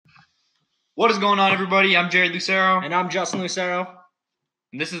What is going on, everybody? I'm Jared Lucero. And I'm Justin Lucero.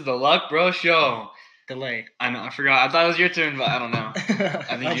 And this is the Luck Bro Show. Delay. I know, I forgot. I thought it was your turn, but I don't know.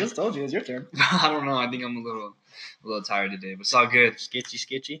 I just told you it was your turn. I don't know. I think I'm a little tired today, but it's all good.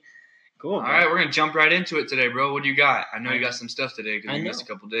 Sketchy. Cool. All right, we're going to jump right into it today, bro. What do you got? I know you got some stuff today because you know. missed a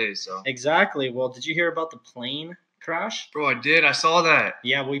couple days. So Exactly. Well, did you hear about the plane crash? Bro, I did. I saw that.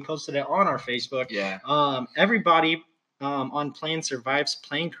 Yeah, we posted it on our Facebook. Yeah. Everybody on plane survives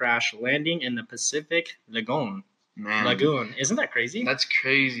plane crash landing in the Pacific Lagoon. Man. Lagoon. Isn't that crazy? That's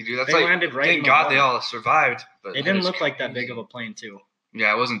crazy, dude. That's They like, landed right in thank the God water. they all survived. But It didn't look like that big of a plane, too.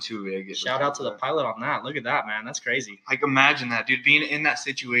 Yeah, it wasn't too big. Shout out to the pilot on that. Look at that, man. That's crazy. Like, imagine that, dude, being in that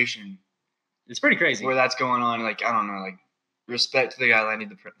situation. It's pretty crazy. Where that's going on, like, I don't know, like, respect to the guy landing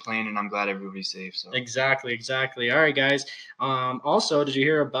the plane, and I'm glad everybody's safe. So Exactly. All right, guys. Also, did you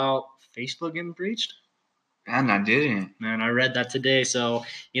hear about Facebook getting breached? And I didn't. Man, I read that today. So,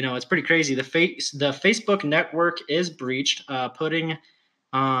 it's pretty crazy. The Facebook network is breached, putting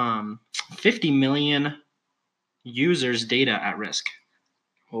 50 million users' data at risk.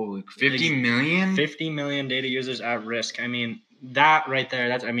 Holy, 50 million? 50 million data users at risk. I mean, that right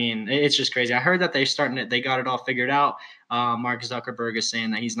there, it's just crazy. I heard that they got it all figured out. Mark Zuckerberg is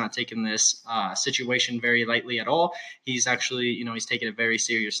saying that he's not taking this situation very lightly at all. He's actually, he's taking it very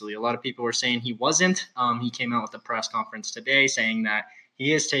seriously. A lot of people were saying he wasn't. He came out with a press conference today saying that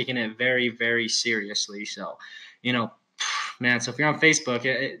he is taking it very, very seriously. So, man, so if you're on Facebook,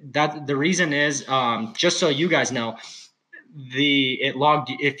 the reason is, just so you guys know,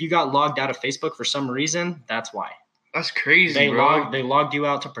 if you got logged out of Facebook for some reason, that's why. That's crazy, they bro. They logged you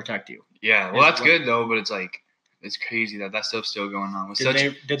out to protect you. Yeah, well, that's good though, but it's like it's crazy that stuff's still going on.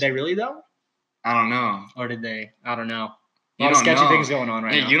 Did they really though? I don't know. Or did they? I don't know. A lot of sketchy things going on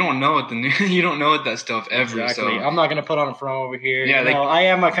right now. You don't know you don't know what that stuff ever. Exactly. So I'm not gonna put on a front over here. Yeah, I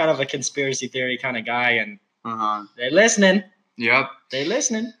am a kind of a conspiracy theory kind of guy, and they're listening. Yep. They're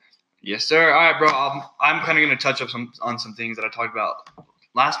listening. Yes, sir. All right, bro. I'm kind of gonna touch up on some things that I talked about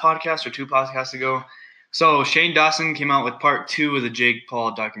last podcast or 2 podcasts ago. So Shane Dawson came out with part 2 of the Jake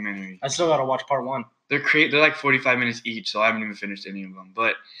Paul documentary. I still gotta watch part 1. They're like 45 minutes each, so I haven't even finished any of them.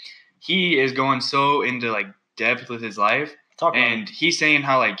 But he is going so into like depth with his life, and he's saying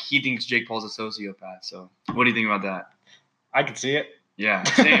how like he thinks Jake Paul's a sociopath. So what do you think about that? I can see it. Yeah,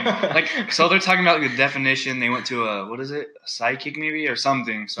 same. So they're talking about the definition. They went to a sidekick maybe or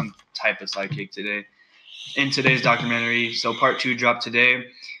something, some type of sidekick today in today's documentary. So part 2 dropped today.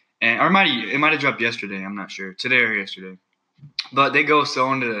 Or it might have dropped yesterday. I'm not sure. Today or yesterday. But they go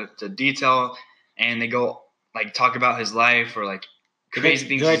so into detail, and they go like talk about his life or like crazy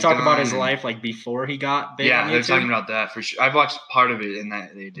things. Do they talk about his life like before he got big? Yeah, they're talking about that for sure. I've watched part of it, and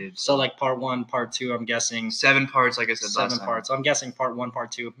that they did. So like part 1, part 2. I'm guessing 7 parts. Like I said, 7 parts. I'm guessing part 1,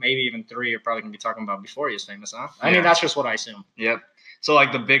 part 2, maybe even 3. You're probably gonna be talking about before he was famous, huh? I mean, that's just what I assume. Yep. So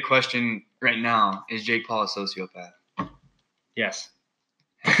like the big question right now is Jake Paul a sociopath? Yes.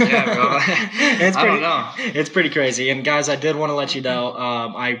 Yeah, bro. I don't know. It's pretty crazy. And guys, I did want to let you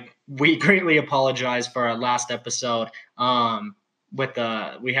know, we greatly apologize for our last episode.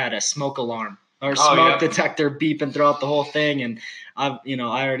 We had a smoke alarm or smoke detector beeping throughout the whole thing, and I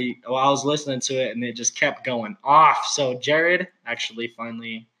was listening to it, and it just kept going off. So Jared actually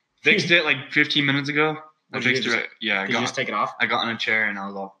finally fixed it like 15 minutes ago. I fixed it. Yeah. Did you just take it off? I got in a chair and I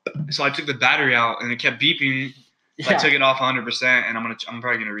was all. So I took the battery out, and it kept beeping. Yeah. I took it off 100%, and I'm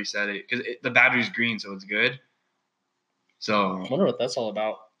probably gonna reset it because the battery's green, so it's good. So I wonder what that's all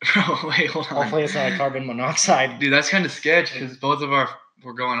about. Wait, hold on. Hopefully it's not like carbon monoxide. Dude, that's kind of sketch because both of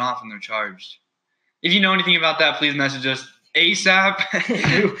we're going off and they're charged. If you know anything about that, please message us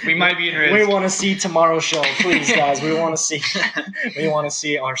ASAP. We might be in risk. We want to see tomorrow's show, please, guys. We want to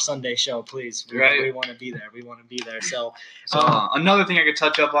see our Sunday show, please. We want to be there. So another thing I could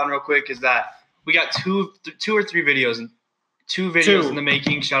touch up on real quick is that we got two or three videos in the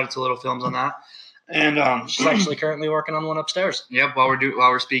making. Shout out to Little Films on that. And she's actually currently working on one upstairs. Yep, while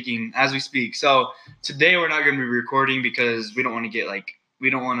we're speaking as we speak. So today we're not going to be recording because we don't want to get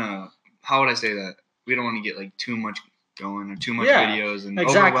how would I say that? We don't want to get like too much going or too much videos and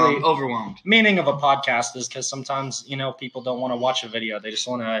overwhelmed. Meaning of a podcast is because sometimes people don't want to watch a video. They just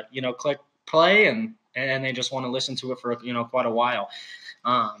want to click play and they just want to listen to it for quite a while.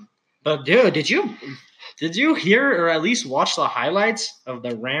 But dude, did you hear or at least watch the highlights of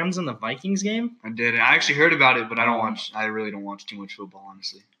the Rams and the Vikings game? I did. I actually heard about it, but I really don't watch too much football,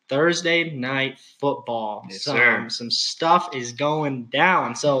 honestly. Thursday night football. Yes, sir. Some stuff is going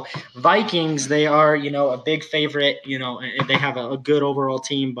down. So Vikings, they are, a big favorite, they have a good overall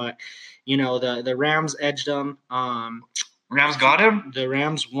team, but the Rams edged them. Rams got him? The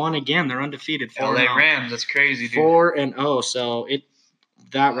Rams won again. They're undefeated. LA Rams. That's crazy, dude. 4-0. So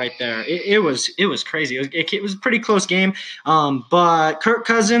that right there, it was crazy. It was a pretty close game. But Kirk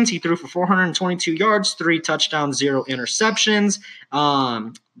Cousins, he threw for 422 yards, 3 touchdowns, 0 interceptions.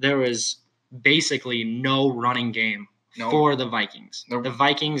 There was basically no running game for the Vikings. The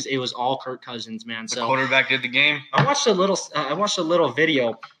Vikings, it was all Kirk Cousins, man. The quarterback did the game. I watched a little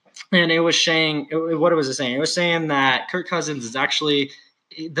video, and it was saying, what was it saying? It was saying that Kirk Cousins is actually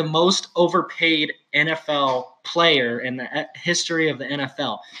the most overpaid NFL player in the history of the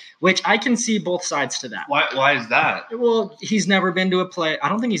NFL, which I can see both sides to that. Why is that? Well, he's never been to I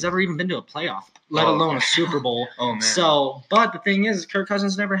don't think he's ever even been to a playoff, let alone a Super Bowl. Oh, man. So, but the thing is, Kirk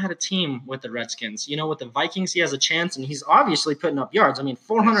Cousins never had a team with the Redskins. With the Vikings, he has a chance, and he's obviously putting up yards. I mean,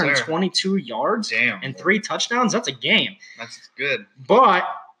 422 yards and 3 touchdowns, that's a game. That's good. But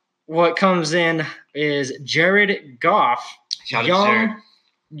what comes in is Jared Goff,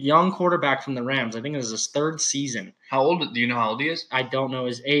 young quarterback from the Rams. I think it was his 3rd season. Do you know how old he is? I don't know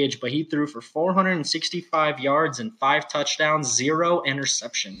his age, but he threw for 465 yards and 5 touchdowns, 0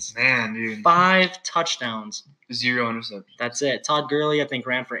 interceptions. Man, dude. 5 touchdowns. 0 interceptions. That's it. Todd Gurley, I think,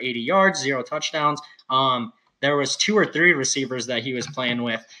 ran for 80 yards, 0 touchdowns. There was 2 or 3 receivers that he was playing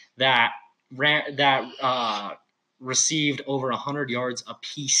with that received over 100 yards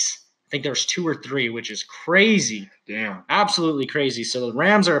apiece. I think there's 2 or 3, which is crazy. Damn. Absolutely crazy. So the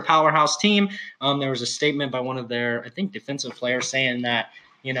Rams are a powerhouse team. There was a statement by one of their, I think, defensive players saying that,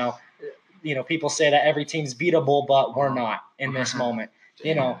 people say that every team's beatable, but we're not in this moment.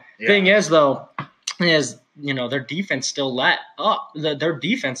 Thing is, though, their defense still let up. The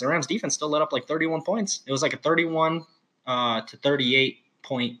Rams defense still let up like 31 points. It was like a 31 to 38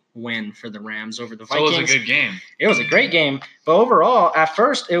 point win for the Rams over the Vikings. So it was a good game. It was a great game. But overall, at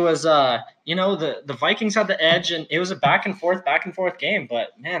first, it was, the Vikings had the edge, and it was a back and forth game.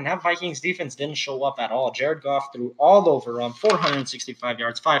 But, man, that Vikings defense didn't show up at all. Jared Goff threw all over them, 465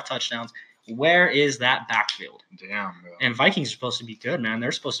 yards, 5 touchdowns. Where is that backfield? Damn, bro. And Vikings are supposed to be good, man.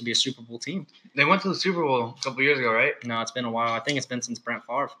 They're supposed to be a Super Bowl team. They went to the Super Bowl a couple years ago, right? No, it's been a while. I think it's been since Brett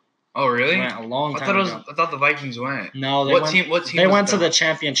Favre. Oh, really? Went a long time ago. I thought the Vikings went. No, What team they went to the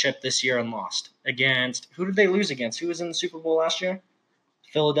championship this year and lost against – who did they lose against? Who was in the Super Bowl last year?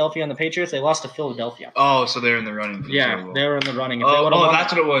 Philadelphia and the Patriots. They lost to Philadelphia. Oh, so they're in the running. Yeah, they were in the running.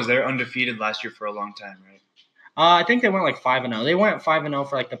 That's what it was. They were undefeated last year for a long time, right? I think they went like 5-0. They went 5-0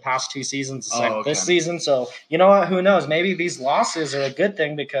 for like the past 2 seasons. This season. So you know what? Who knows? Maybe these losses are a good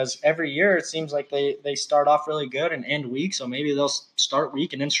thing because every year it seems like they start off really good and end weak. So maybe they'll start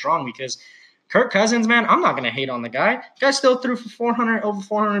weak and end strong because Kirk Cousins, man, I'm not going to hate on the guy. The guy still threw for over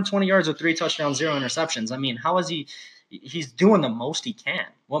 420 yards with 3 touchdowns, 0 interceptions. I mean, how is he? He's doing the most he can.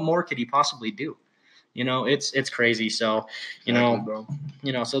 What more could he possibly do? It's crazy. So,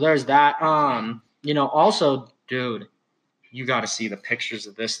 so there's that. Also, dude, you got to see the pictures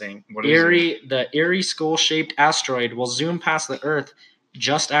of this thing. The Erie skull-shaped asteroid will zoom past the Earth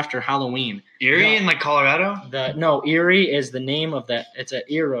just after Halloween. Erie in like Colorado? Erie is the name of that. It's a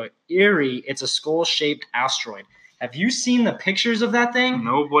Erie. It's a skull-shaped asteroid. Have you seen the pictures of that thing?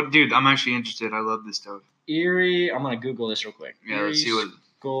 No, but dude, I'm actually interested. I love this stuff. Erie. I'm gonna Google this real quick. Yeah, let's see what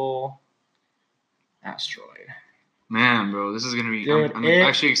skull asteroid. Man, bro, this is gonna be. Dude, I'm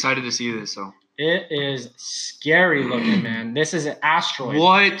actually excited to see this. So it is scary looking, man. This is an asteroid.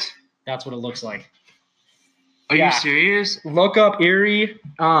 What? That's what it looks like. Are you serious? Look up Erie.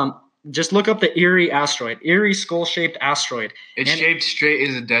 Just look up the Erie asteroid. Erie skull-shaped asteroid. It's shaped straight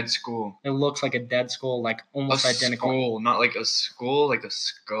as a dead skull. It looks like a dead skull, like almost identical. A skull, not like a skull, like a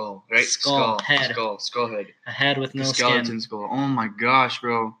skull, right? Skull head. Skull head. A head with no skeleton skin. Skull. Oh my gosh,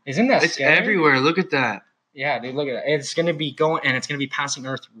 bro. Isn't that scary? It's everywhere. Look at that. Yeah, dude, look at it. It's going to be going, and it's going to be passing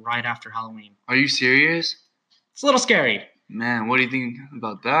Earth right after Halloween. Are you serious? It's a little scary. Man, what do you think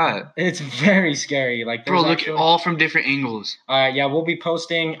about that? It's very scary. Bro, look all from different angles. Yeah, we'll be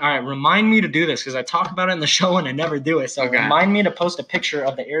posting. All right, remind me to do this because I talk about it in the show and I never do it. So remind me to post a picture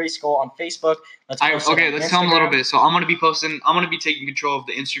of the Erie skull on Facebook. Let's tell them a little bit. So I'm going to be posting. I'm going to be taking control of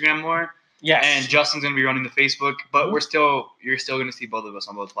the Instagram more. Yes. And Justin's going to be running the Facebook, but you're still going to see both of us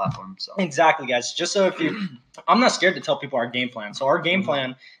on both platforms. So. Exactly, guys. Just so I'm not scared to tell people our game plan. So our game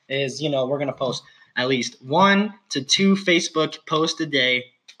plan is, we're going to post at least 1 to 2 Facebook posts a day,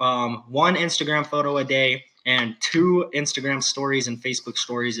 1 Instagram photo a day, and 2 Instagram stories and Facebook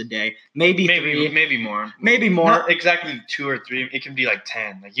stories a day. Maybe more. Maybe more. Not exactly 2 or 3. It can be like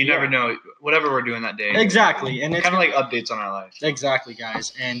 10. Like you never know. Whatever we're doing that day. Exactly. And it's kind of like updates on our life. Exactly,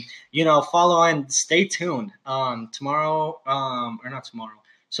 guys. And follow and stay tuned. Tomorrow, or not tomorrow.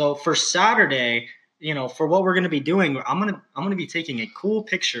 So for Saturday, for what we're gonna be doing, I'm gonna be taking a cool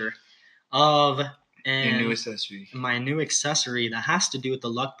picture of Your new accessory. my new accessory that has to do with the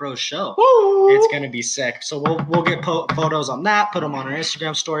Luck Bros show. Woo! It's gonna be sick. So we'll get photos on that, put them on our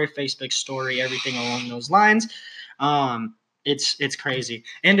Instagram story, Facebook story, everything along those lines. It's crazy.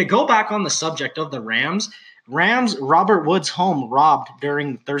 And to go back on the subject of the Rams, Robert Woods' home robbed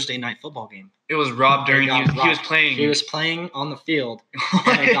during Thursday night football game. It was robbed during They got he was playing. He was playing on the field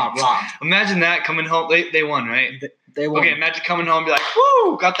and they got robbed. Imagine that coming home. They won, right? They won. Okay, imagine coming home and be like,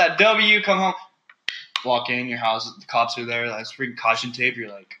 woo, got that W, come home. Walk in your house, the cops are there, that's freaking caution tape. You're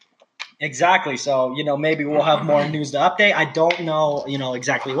like, exactly. So, maybe we'll have more news to update. I don't know,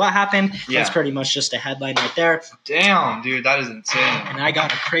 exactly what happened. Yeah. That's pretty much just a headline right there. damn, dude, that is insane. And I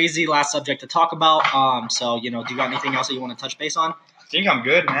got a crazy last subject to talk about. So, do you got anything else that you want to touch base on? I think I'm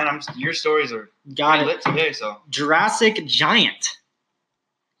good, man. Your stories are Got pretty it. lit today, so. Jurassic Giant.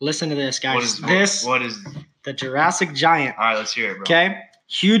 Listen to this, guys. What is? The Jurassic Giant. All right, let's hear it, bro. Okay.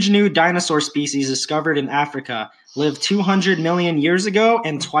 Huge new dinosaur species discovered in Africa. Lived 200 million years ago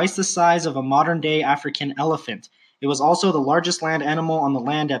and twice the size of a modern-day African elephant. It was also the largest land animal on the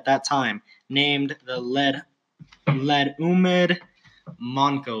land at that time, named the Ledumid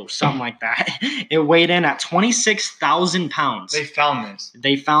Monco, something like that. It weighed in at 26,000 pounds. They found this.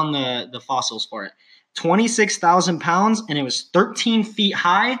 They found the fossils for it. 26,000 pounds, and it was 13 feet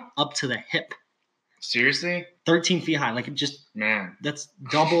high up to the hip. Seriously? 13 feet high. Like, it just, Man. that's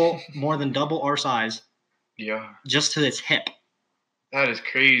more than double our size Yeah. just to its hip. That is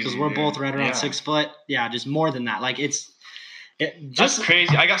crazy. Because we're dude. both right around 6 foot. Yeah, just more than that. Like, That's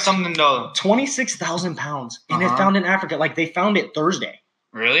crazy. I got something though. 26,000 pounds. And Uh-huh. it found in Africa. Like, they found it Thursday.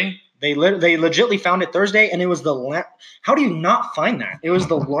 Really? They legitimately found it Thursday, and it was how do you not find that? It was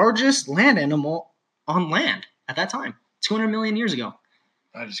the largest land animal on land at that time, 200 million years ago.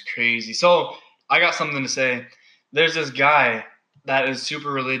 That is crazy. So I got something to say. There's this guy that is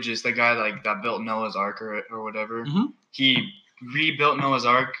super religious. The guy that built Noah's Ark or whatever. Mhm. He rebuilt Noah's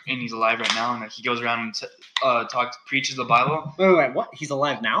Ark, and he's alive right now. And he goes around and preaches the Bible. Wait, what? He's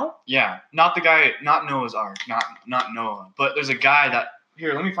alive now? Yeah, not the guy, not Noah's Ark, not Noah. But there's a guy that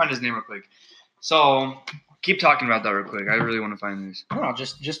here. Let me find his name real quick. So keep talking about that real quick. I really want to find this. No,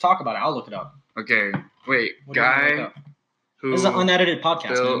 just talk about it. I'll look it up. Okay, wait, What do you wanna look guy up? who This is an unedited podcast,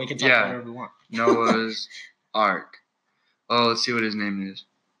 man. built- We can talk yeah. about whatever we want. Noah's Ark. Oh, let's see what his name is.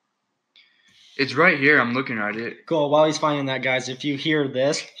 It's right here. I'm looking at it. Cool. While he's finding that, guys, if you hear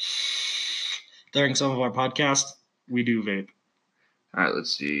this during some of our podcasts, we do vape. All right,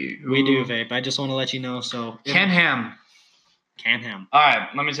 let's see. We do vape. I just want to let you know. So Ken Ham. Ken Ham. All right,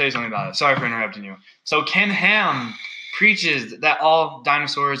 let me tell you something about it. Sorry for interrupting you. So Ken Ham preaches that all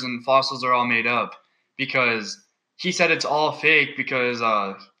dinosaurs and fossils are all made up because he said it's all fake because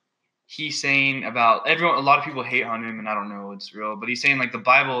he's saying about everyone. A lot of people hate on him, and I don't know it's real, but he's saying like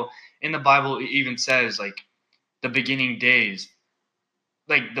in the Bible it even says like the beginning days,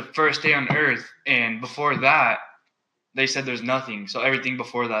 like the first day on earth, and before that they said there's nothing. So everything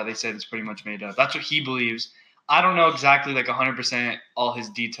before that they said it's pretty much made up. That's what he believes. I don't know exactly like 100% all his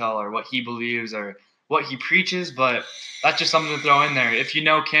detail or what he believes or what he preaches, but that's just something to throw in there. If you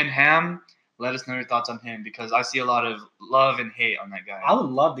know Ken Ham, let us know your thoughts on him because I see a lot of love and hate on that guy. I would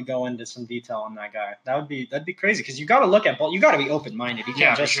love to go into some detail on that guy. That'd be crazy because you got to look at both. You got to be open minded. You Yeah,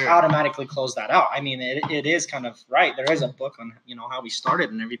 can't for just sure. automatically close that out. I mean, it is kind of right. There is a book on how we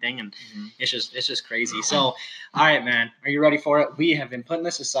started and everything, and it's just crazy. So, all right, man, are you ready for it? We have been putting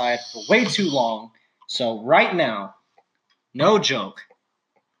this aside for way too long. So right now, no joke,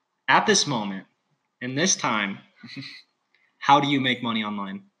 at this moment, in this time, how do you make money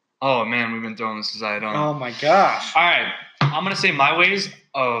online? Oh man, we've been throwing this aside. Oh my gosh. All right, I'm gonna say my ways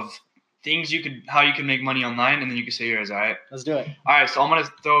of things how you can make money online, and then you can say yours. All right. Let's do it. All right, so I'm gonna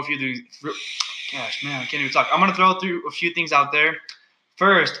throw a few things. Gosh, man, I can't even talk. I'm gonna throw through a few things out there.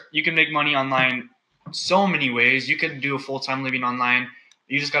 First, you can make money online so many ways. You can do a full-time living online.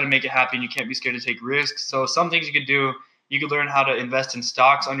 You just got to make it happen. You can't be scared to take risks. So some things you could do, you could learn how to invest in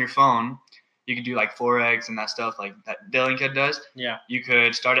stocks on your phone. You could do like Forex and that stuff like that Dylan Kid does. Yeah. You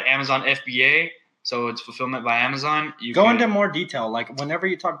could start an Amazon FBA. So it's fulfillment by Amazon. Go into more detail. Like whenever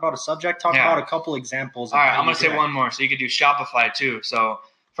you talk about a subject, talk about a couple examples. All right, I'm going to say one more. So you could do Shopify too. So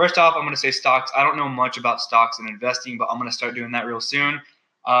first off, I'm going to say stocks. I don't know much about stocks and investing, but I'm going to start doing that real soon.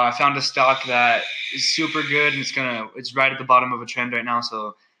 I found a stock that is super good, and it's right at the bottom of a trend right now,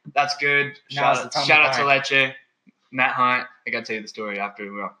 so that's good. Shout out to Leche, Matt Hunt. I got to tell you the story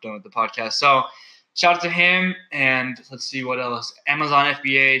after we're done with the podcast. So shout out to him, and let's see what else. Amazon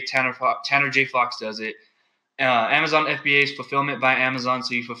FBA, Tanner J. Fox does it. Amazon FBA is fulfillment by Amazon,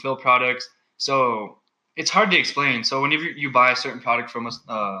 so you fulfill products So it's hard to explain. So whenever you buy a certain product from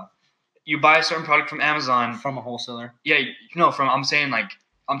Amazon. From a wholesaler. Yeah, no, I'm saying like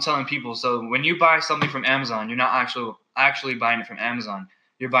I'm telling people. So when you buy something from Amazon, you're not actually buying it from Amazon.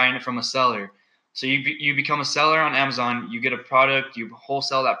 You're buying it from a seller. So you become a seller on Amazon. You get a product. You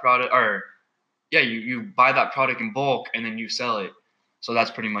wholesale that product, or yeah, you buy that product in bulk and then you sell it. So that's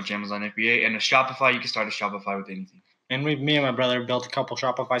pretty much Amazon FBA. And a Shopify, you can start a Shopify with anything. And me and my brother built a couple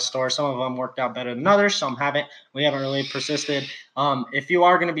Shopify stores. Some of them worked out better than others. Some haven't. We haven't really persisted. If you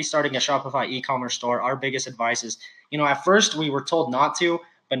are going to be starting a Shopify e-commerce store, our biggest advice is, at first we were told not to,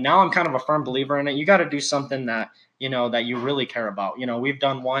 but now I'm kind of a firm believer in it. You got to do something that you really care about. We've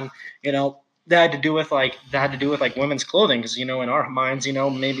done one, that had to do with like women's clothing, because in our minds,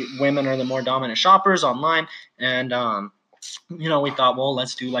 maybe women are the more dominant shoppers online, and we thought, well,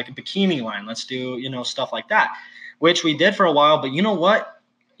 let's do like a bikini line, let's do stuff like that, which we did for a while. But you know what?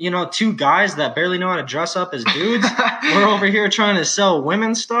 Two guys that barely know how to dress up as dudes, we're over here trying to sell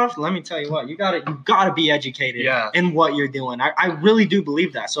women's stuff. Let me tell you what, you gotta be educated in what you're doing. I really do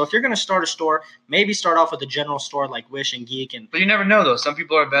believe that. So if you're gonna start a store, maybe start off with a general store like Wish and Geek. But you never know though. Some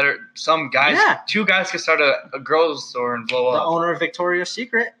people are better. Some guys, two guys can start a girls store and blow up. The owner of Victoria's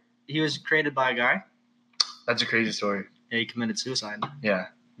Secret, he was created by a guy. That's a crazy story. Yeah, he committed suicide. Yeah.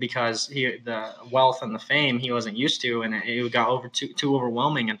 Because the wealth and the fame he wasn't used to, and it got too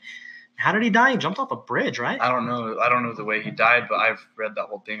overwhelming. And how did he die? He jumped off a bridge, right? I don't know the way he died, but I've read that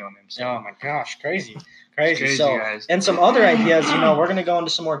whole thing on him. So. Oh my gosh, crazy. So, guys. And some other ideas, we're gonna go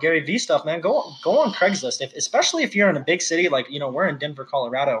into some more Gary Vee stuff, man. Go on Craigslist, especially if you're in a big city like we're in Denver,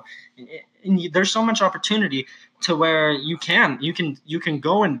 Colorado. And there's so much opportunity to where you can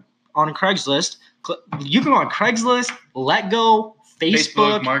go on Craigslist. You can go on Craigslist, Let Go,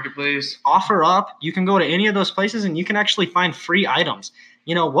 Facebook Marketplace, OfferUp. You can go to any of those places and you can actually find free items.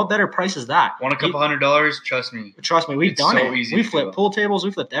 What better price is that? Want a couple $100? Trust me. We've done it. Easy we flipped pool tables.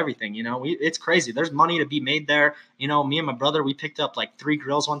 We flipped everything. It's crazy. There's money to be made there. Me and my brother, we picked up like 3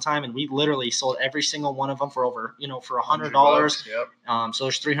 grills one time, and we literally sold every single one of them for over, for $100. Yep. So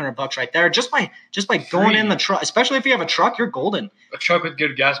there's $300 right there just by going in the truck. Especially if you have a truck, you're golden. A truck with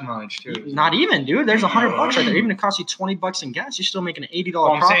good gas mileage too. Not even, dude. There's $100 right there. Even if it costs you $20 in gas, you're still making an $80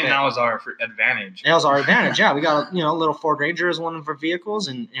 profit. I'm saying that was our advantage. That was our advantage. Yeah, we got a little Ford Ranger as one of our vehicles,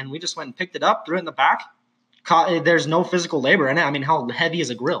 and we just went and picked it up, threw it in the back. There's no physical labor in it. I mean, how heavy is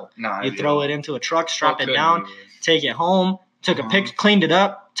a grill? You throw it into a truck, strap it down, take it home, cleaned it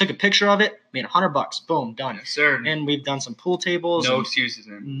up, took a picture of it, made $100. Boom, done. Yes, sir. And we've done some pool tables. No excuses,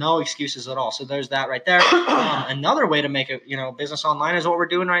 man. No excuses at all. So there's that right there. Another way to make a business online is what we're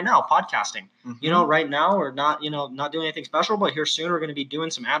doing right now, podcasting. Mm-hmm. Right now we're not doing anything special, but here soon we're going to be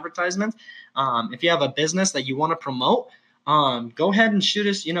doing some advertisements. If you have a business that you want to promote, go ahead and shoot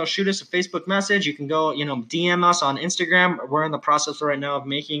us a Facebook message. You can go, DM us on Instagram. We're in the process right now of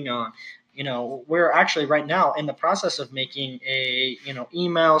making, we're actually right now in the process of making a,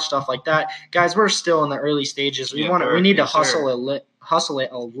 email, stuff like that. Guys, we're still in the early stages. We need to hustle it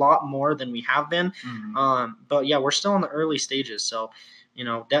a lot more than we have been. Mm-hmm. But yeah, we're still in the early stages. So,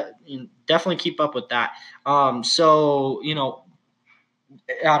 definitely keep up with that. I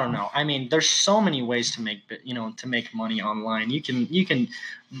don't know. I mean, there's so many ways to make money online. You can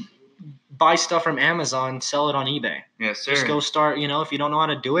buy stuff from Amazon, sell it on eBay. Yes, sir. Just go start, if you don't know how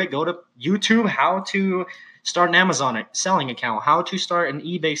to do it, go to YouTube, how to start an Amazon selling account, how to start an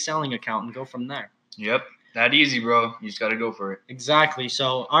eBay selling account, and go from there. Yep. That easy, bro. You just got to go for it. Exactly.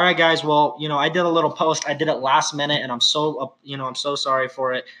 So, all right, guys. Well, I did a little post. I did it last minute, and I'm so sorry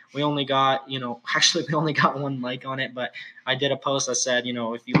for it. We only got, actually we only got 1 like on it, but I did a post that said,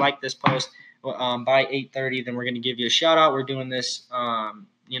 if you like this post by 8:30, then we're going to give you a shout out. We're doing this,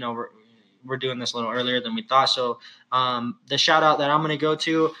 we're doing this a little earlier than we thought. So, the shout out that I'm going to go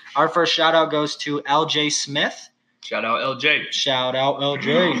to, our first shout out goes to LJ Smith. Shout out LJ. Shout out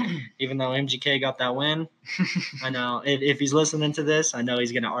LJ. Even though MGK got that win, I know if he's listening to this, I know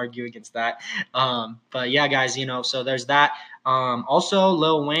he's going to argue against that. But yeah, guys, so there's that. Also,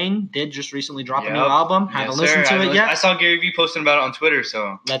 Lil Wayne did just recently drop a new album. Haven't listened to it yet. I saw Gary Vee posting about it on Twitter.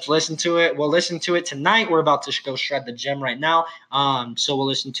 So let's listen to it. We'll listen to it tonight. We're about to go shred the gym right now. So we'll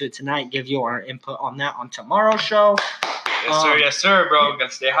listen to it tonight. Give you our input on that on tomorrow's show. Yes, sir, bro.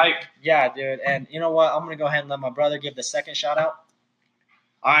 Gotta stay hyped. Yeah, dude. And you know what? I'm gonna go ahead and let my brother give the second shout out.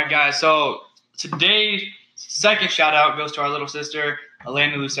 All right, guys. So today's second shout out goes to our little sister,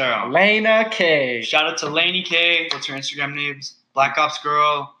 Elena Lucero. Elena K. Shout out to Lainey K. What's her Instagram names? Black Ops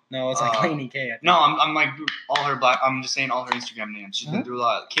Girl. No, it's like Lainey K. No, I'm like all her I'm just saying all her Instagram names. She's been through a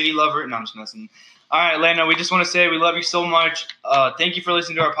lot. Kitty Lover. No, I'm just messing. All right, Lena, we just want to say we love you so much. Thank you for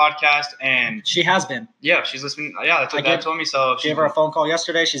listening to our podcast. And She has been. yeah, she's listening. Yeah, that's what Dad told me. So Gave her a phone call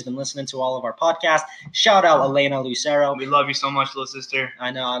yesterday. She's been listening to all of our podcasts. Shout out Elena Lucero. we love you so much, little sister.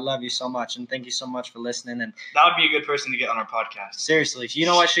 I know, I love you so much, and thank you so much for listening. And That would be a good person to get on our podcast. seriously, you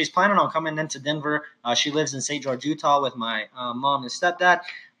know what? She's planning on coming into Denver. She lives in St. George, Utah, with my mom and stepdad.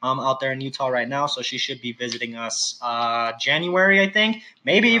 I'm out there in Utah right now, so she should be visiting us January, I think,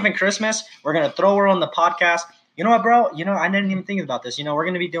 maybe even Christmas. We're gonna throw her on the podcast. You know what, bro? You know, I didn't even think about this. You know, we're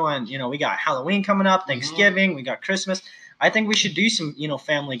gonna be doing. You know, we got Halloween coming up, Thanksgiving, we got Christmas. I think we should do some,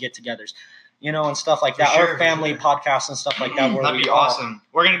 family get-togethers, and stuff like that, or family podcasts and stuff like that. Where That'd be awesome.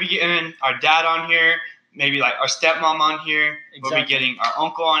 We're gonna be getting our dad on here. Maybe like our stepmom on here. Exactly. We'll be getting our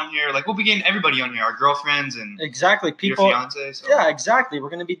uncle on here. Like we'll be getting everybody on here. Our girlfriends and Exactly. People. your fiance. So. Yeah, exactly. We're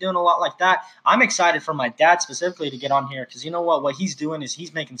going to be doing a lot like that. I'm excited for my dad specifically to get on here because you know what? What he's doing is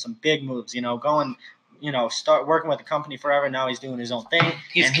he's making some big moves. Going, start working with the company forever. Now he's doing his own thing.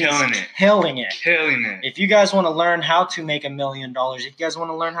 He's killing it. Killing it. Killing it. If you guys want to learn how to make $1 million, if you guys want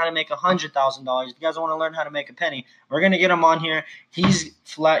to learn how to make $100,000, if you guys want to learn how to make a penny, we're going to get him on here. He's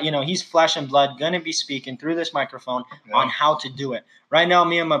he's flesh and blood, going to be speaking through this microphone on how to do it. Right now,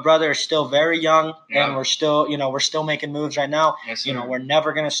 me and my brother are still very young, and we're still, we're still making moves right now. Yes, sir. We're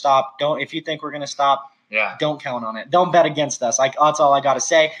never going to stop. If you think we're going to stop, Yeah. don't count on it. Don't bet against us. That's all I got to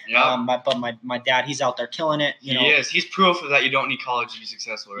say. Yeah. But my dad, he's out there killing it. He is. He's proof of that you don't need college to be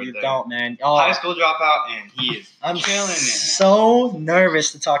successful right You there. don't, man. High school dropout, and he is I'm killing it. so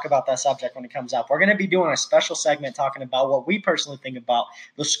nervous to talk about that subject when it comes up. We're going to be doing a special segment talking about what we personally think about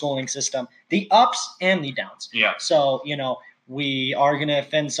the schooling system, the ups and the downs. Yeah. So, we are going to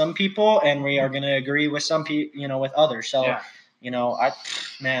offend some people and we are going to agree with some people, with others. So, Yeah.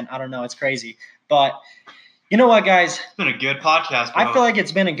 I don't know. It's crazy. But you know what, guys? It's been a good podcast, bro. I feel like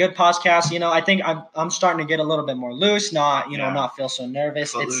it's been a good podcast. I think I'm starting to get a little bit more loose, not feel so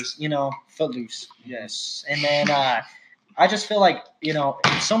nervous. Footloose. It's, footloose. Yes. And then I just feel like,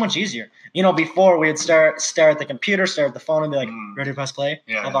 it's so much easier. Before we would stare at the computer, stare at the phone and be like, ready to press play?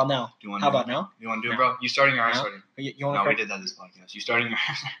 Yeah. How about now? Do you want How about now? You want to do it, bro? You starting or I starting? You want No, to we did that this podcast. You starting or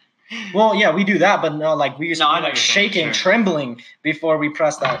I starting? Well, yeah, we do that, but no, like we used to No, I be know like what you're saying, shaking, sure. trembling before we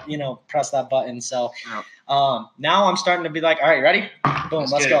press that button. So now I'm starting to be like, all right, ready? Boom,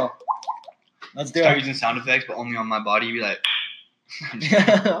 let's get go. Let's do Start it. using sound effects, but only on my body. You'd be like,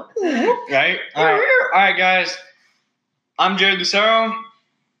 Wait, right? All right. All right, guys. I'm Jared Lucero.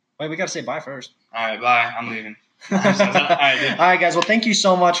 we got to say bye first. All right, bye. I'm leaving. All All right, dude. right, guys. Well, thank you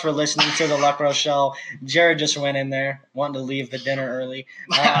so much for listening to the Luck Row Show. Jared just went in there wanting to leave the dinner early.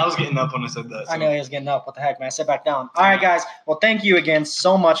 I was getting up when I said that. I know he was getting up. What the heck, man? Sit back down. All right, guys. Well, thank you again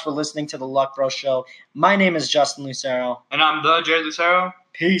so much for listening to the Luck Bro Show. My name is Justin Lucero. And I'm the Jared Lucero.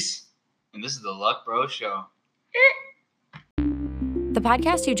 Peace. And this is the Luck Bro Show. The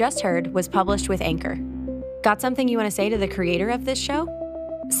podcast you just heard was published with Anchor. Got something you want to say to the creator of this show?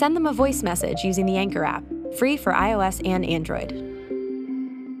 Send them a voice message using the Anchor app, free for iOS and Android.